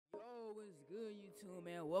YouTube,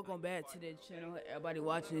 man. Welcome back to the channel. Everybody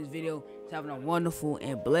watching this video is having a wonderful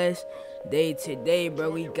and blessed day today,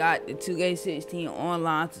 bro. We got the 2K16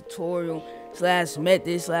 online tutorial slash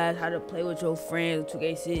method slash how to play with your friends with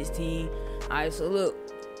 2K16. Alright, so look,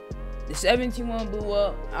 the 17 one blew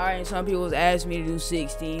up. Alright, and some people was asking me to do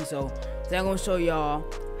 16, so today I'm gonna show y'all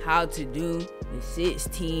how to do the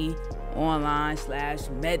 16 online slash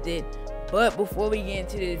method. But before we get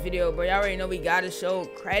into this video, bro, y'all already know we gotta show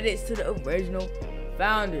credits to the original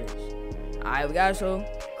founders. Alright, we gotta show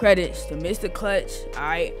credits to Mr. Clutch,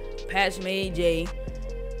 alright, Patch Made J,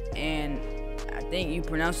 and I think you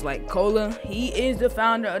pronounce it like Cola. He is the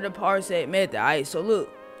founder of the parsec method. Alright, so look,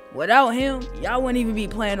 without him, y'all wouldn't even be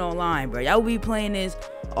playing online, bro. Y'all would be playing this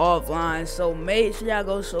offline. So make sure y'all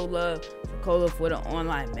go show love to Cola for the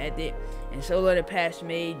online method. And show love to Patch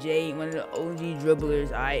Made J, one of the OG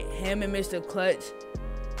dribblers. Alright, him and Mr. Clutch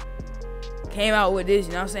came out with this,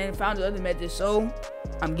 you know what I'm saying? Found the other methods, so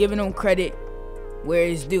I'm giving them credit where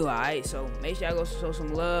it's due. Alright, so make sure y'all go show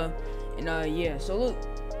some love. And yeah, so look,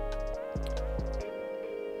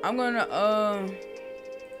 I'm gonna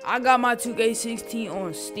I got my 2K16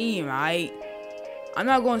 on Steam. Alright, I'm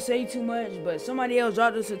not gonna say too much, but somebody else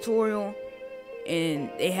dropped this tutorial and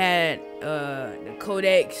they had the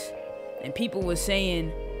codex, and people was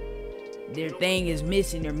saying their thing is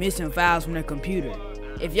missing. They're missing files from their computer.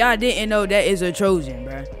 If y'all didn't know, that is a Trojan,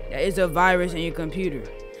 bruh. That is a virus in your computer.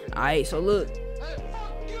 Alright, so look,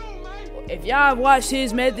 if y'all watch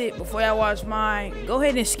his method before y'all watch mine, go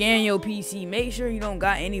ahead and scan your PC. Make sure you don't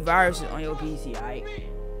got any viruses on your PC, alright?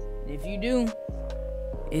 If you do,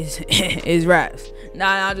 it's raps.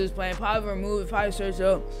 Nah, I'm just playing. Probably remove it. Probably search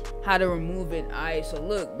up how to remove it. Alright, so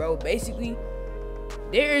look, bro. Basically,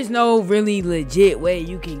 there is no really legit way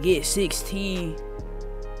you can get 16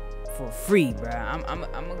 for free, bro. I'm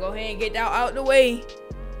gonna go ahead and get that out the way.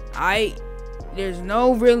 Alright, there's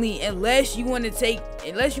no really, unless you want to play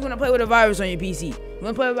with a virus on your PC. You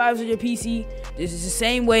want to play with a virus on your PC? This is the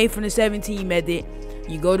same way from the 17 method.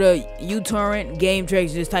 You go to uTorrent, Game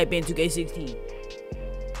Tricks, just type in 2K16.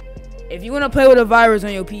 If you want to play with a virus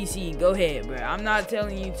on your PC, go ahead, bro. I'm not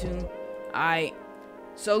telling you to. Alright.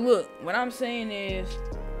 So look, what I'm saying is,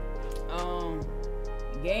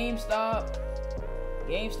 GameStop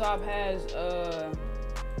has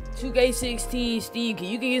 2K16 Steam key.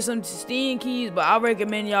 You can get some Steam keys, but I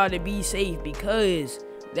recommend y'all to be safe, because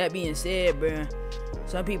that being said, bro,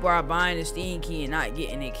 some people are buying the Steam key and not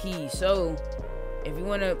getting the key. So if you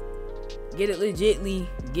want to get it legitly,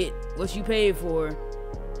 get what you paid for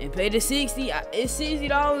and pay the 60. It's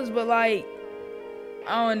 $60, but like,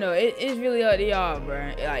 I don't know. It's really up to y'all,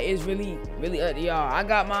 bro. Like, it's really up to y'all. I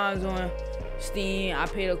got mine on Steam. I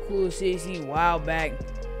paid a cool 60 a while back.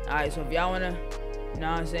 Alright, so if y'all wanna, you know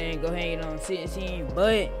what I'm saying, go ahead and get on 16.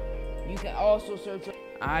 But you can also search up,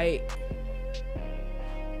 alright.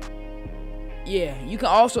 Yeah, you can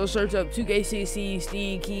also search up 2K16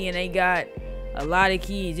 Steam key, and they got a lot of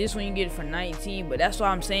keys. This one you get it for 19, but that's why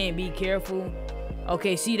I'm saying be careful.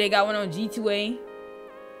 Okay, see, they got one on G2A.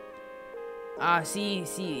 See,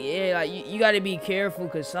 yeah, like you gotta be careful,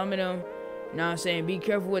 because some of them, you know what I'm saying, be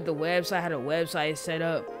careful with the website, how the website is set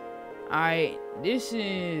up. Alright, this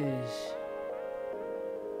is,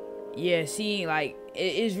 yeah, see, like,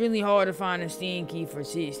 it's really hard to find a Steam key for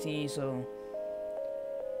 16, so,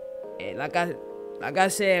 like I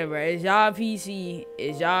said, bro, it's y'all PC,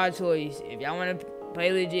 it's y'all choice. If y'all wanna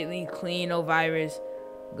play legitly, clean, no virus,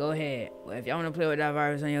 go ahead. But if y'all wanna play with that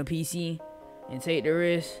virus on your PC and take the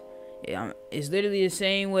risk, it's literally the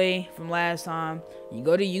same way from last time. You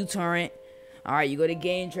go to uTorrent, alright, you go to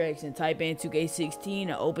Game Tricks and type in 2K16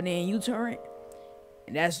 and open it in uTorrent,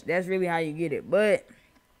 and that's really how you get it. But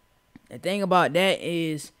the thing about that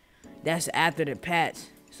is, that's after the patch,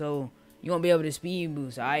 so you won't be able to speed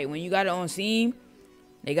boost. Alright, when you got it on Steam,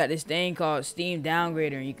 they got this thing called Steam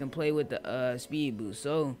Downgrader, and you can play with the speed boost.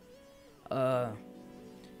 So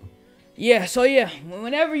yeah, so yeah,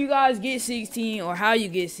 whenever you guys get 16, or how you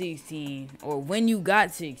get 16, or when you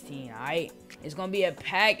got 16, alright, it's gonna be a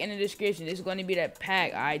pack in the description. This is gonna be that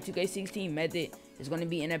pack, alright. 2K16 method is gonna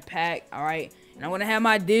be in a pack, alright. And I'm gonna have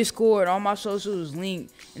my Discord, all my socials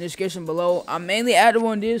linked in the description below. I'm mainly active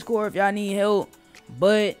on Discord if y'all need help,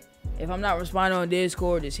 but if I'm not responding on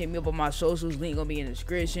Discord, just hit me up on my socials. Link gonna be in the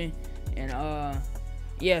description. And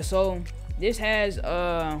yeah, so this has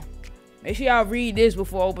make sure y'all read this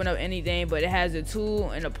before open up anything, but it has a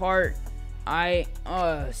tool and a part.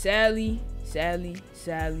 Sadly,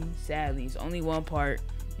 it's only one part,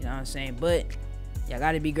 you know what I'm saying, but y'all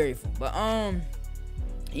gotta be grateful. But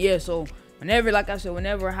yeah, so whenever, like I said,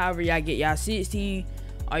 however y'all get y'all 16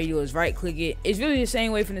 all you do is right click it. It's really the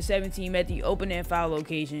same way from the 17 method. You open it in file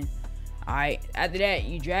location. Alright, after that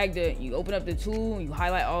you open up the tool, you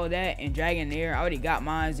highlight all of that and drag in there. I already got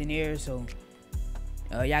mine in there, so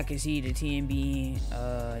y'all can see the TMB,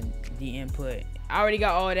 the input. I already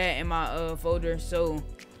got all that in my folder, so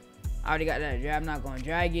I already got that drag. I'm not gonna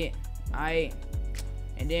drag it. Alright,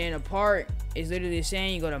 and then a part is literally the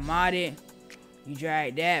same. You go to mod it, you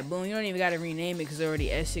drag that, boom. You don't even gotta rename it because it's already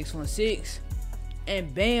S616,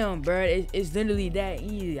 and bam, bro. It's literally that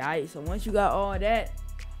easy. Alright, so once you got all that,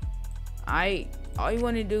 alright, all you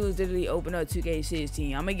want to do is literally open up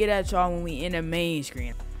 2K16. I'm gonna get at y'all when we in the main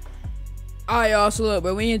screen. Alright, y'all, so look,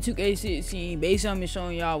 but we in 2K16. Basically, I'm just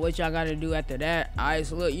showing y'all what y'all gotta do after that. Alright,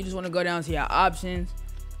 so look, you just want to go down to your options.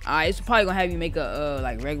 Alright, it's probably gonna have you make a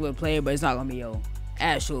like regular player, but it's not gonna be your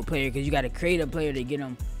actual player because you gotta create a player to get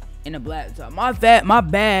them in the black top. My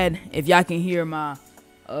bad if y'all can hear my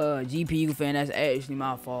GPU fan. That's actually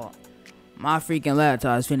my fault. My freaking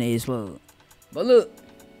laptop is finna explode. But look,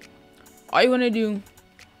 all you wanna do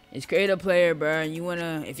is create a player, bro. And you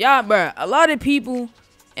wanna, if y'all, bro, a lot of people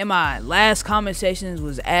in my last comment sections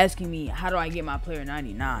was asking me how do I get my player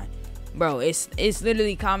 99. Bro, it's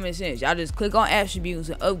literally common sense. Y'all just click on attributes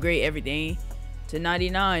and upgrade everything to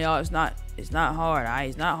 99, y'all. It's not hard, alright?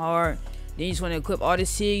 It's not hard. Then you just want to equip all the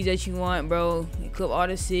SIGs that you want, bro. Equip all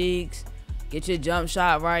the SIGs. Get your jump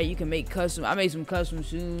shot right. You can make custom. I made some custom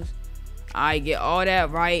shoes. Alright, get all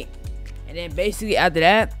that right. And then basically after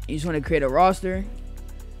that, you just want to create a roster.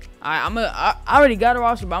 Alright, I already got a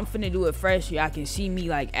roster, but I'm finna do it fresh so y'all can see me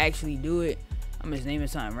like actually do it. I'm just naming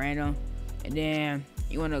something random. And then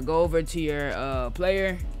you want to go over to your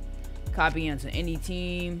player, copy into any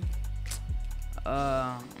team.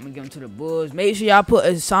 I'm gonna give him to the Bulls. Make sure y'all put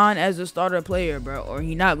assign as a starter player, bro, or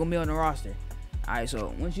he not gonna be on the roster. Alright,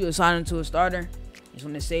 so once you assign him to a starter, you just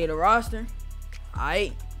want to save the roster.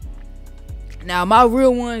 Alright. Now my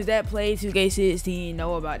real ones that play 2K16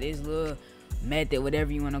 know about this little method,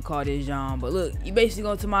 whatever you want to call this, John. But look, you basically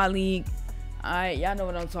go to my league. Alright, y'all know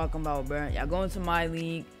what I'm talking about, bro. Y'all go into my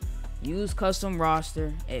league, use custom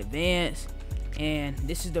roster, advanced, and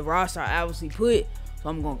this is the roster I obviously put. So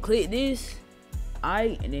I'm gonna click this.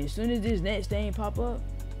 Alright, and then as soon as this next thing pop up,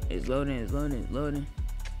 it's loading, it's loading, it's loading.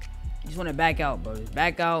 You just want to back out, bro. Just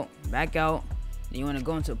back out, back out. Then you want to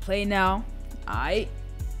go into play now. Alright.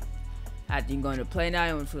 After you go into play now,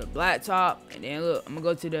 you want to the black top. And then look, I'm gonna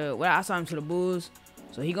go to the, well, I assigned him to the Bulls.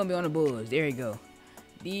 So he gonna be on the Bulls. There you go.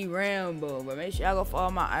 deeerambo. But make sure y'all go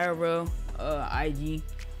follow my IRL IG.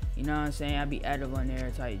 You know what I'm saying? I'll be active on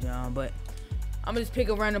there, type John. But I'm gonna just pick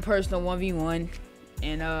a random person on 1v1.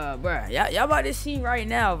 And bruh, y'all about to see right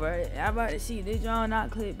now, bruh. Y'all about to see this John not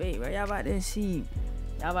clickbait, bruh. Y'all about to see.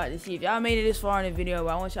 Y'all about to see. If y'all made it this far in the video, but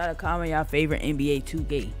I want y'all to comment y'all favorite NBA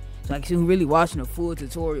 2K. So I can see who really watching the full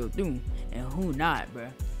tutorial through and who not,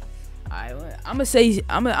 bruh. Alright, well, I'm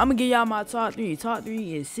gonna give y'all my top 3. Top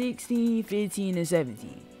 3 is 16, 15, and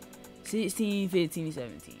 17. 16, 15, and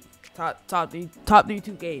 17. Top three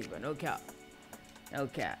 2Ks, bro. No cap. No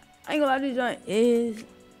cap. I ain't gonna lie, this joint is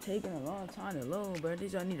taking a long time to load, bro.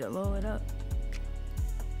 This joint need to load it up.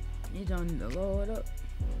 This joint need to load it up.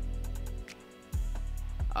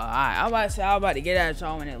 Alright, I'm about to get at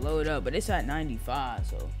y'all when it load up, but it's at 95,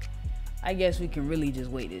 so I guess we can really just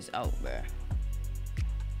wait this out, bro.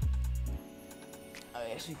 I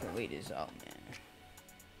guess we can wait this out, man.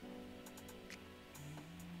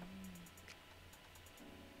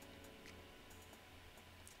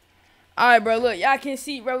 Alright, bro, look, y'all can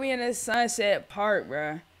see, bro, we in the sunset part,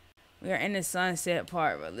 bro. We are in the sunset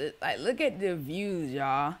part, bro. Look at the views,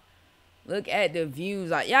 y'all. Look at the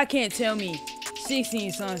views. Like, y'all can't tell me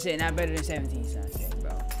 16 sunset not better than 17 sunset,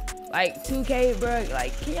 bro. Like, 2K, bro,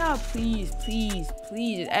 like, can y'all please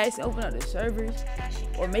just actually open up the servers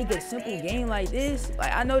or make a simple game like this?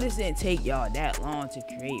 Like, I know this didn't take y'all that long to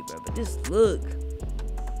create, bro, but just look.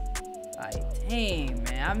 Like, dang,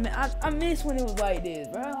 man, I miss when it was like this,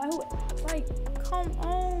 bro. Like, come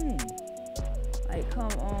on. Like,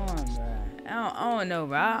 come on, bro. I don't know,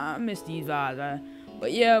 bro. I miss these vibes, bro.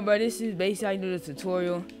 But yeah, bro, this is basically how you do the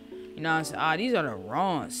tutorial. You know what I'm saying? Ah, these are the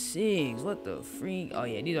wrong SIGs. What the freak? Oh,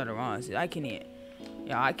 yeah, these are the wrong SIGs. I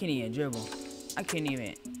can't even dribble. I can't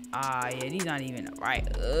even. Ah, yeah, these not even right.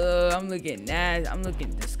 I'm looking nasty. I'm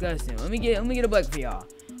looking disgusting. Let me get a bucket for y'all.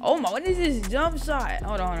 Oh my, what is this jump shot?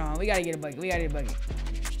 Hold on. We gotta get a bucket. We gotta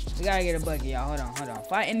get a bucket, y'all. Hold on.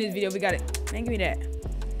 If I end this video, we gotta. Man, give me that.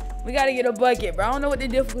 We gotta get a bucket, bro. I don't know what the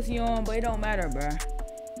difficulty on, but it don't matter, bro.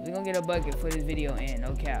 We gonna get a bucket for this video and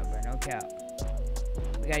no cap, bro. No cap.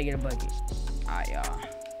 We gotta get a bucket. Alright, y'all.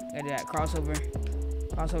 Gotta do that crossover.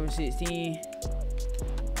 Crossover 16.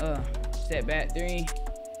 Step back 3.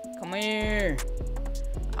 Come here.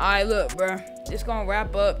 Alright, look, bro. This gonna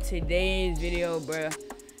wrap up today's video, bro.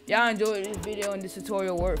 Y'all enjoyed this video and this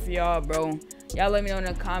tutorial work for y'all, bro. Y'all let me know in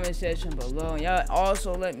the comment section below. Y'all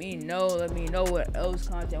also let me know what else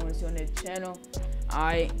content I want to see on this channel.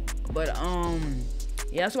 Alright, but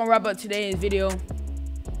yeah, that's gonna wrap up today's video.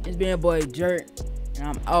 It's been your boy Juhuhrk, and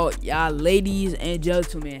I'm out. Y'all ladies and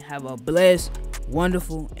gentlemen, have a blessed,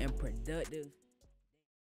 wonderful, and productive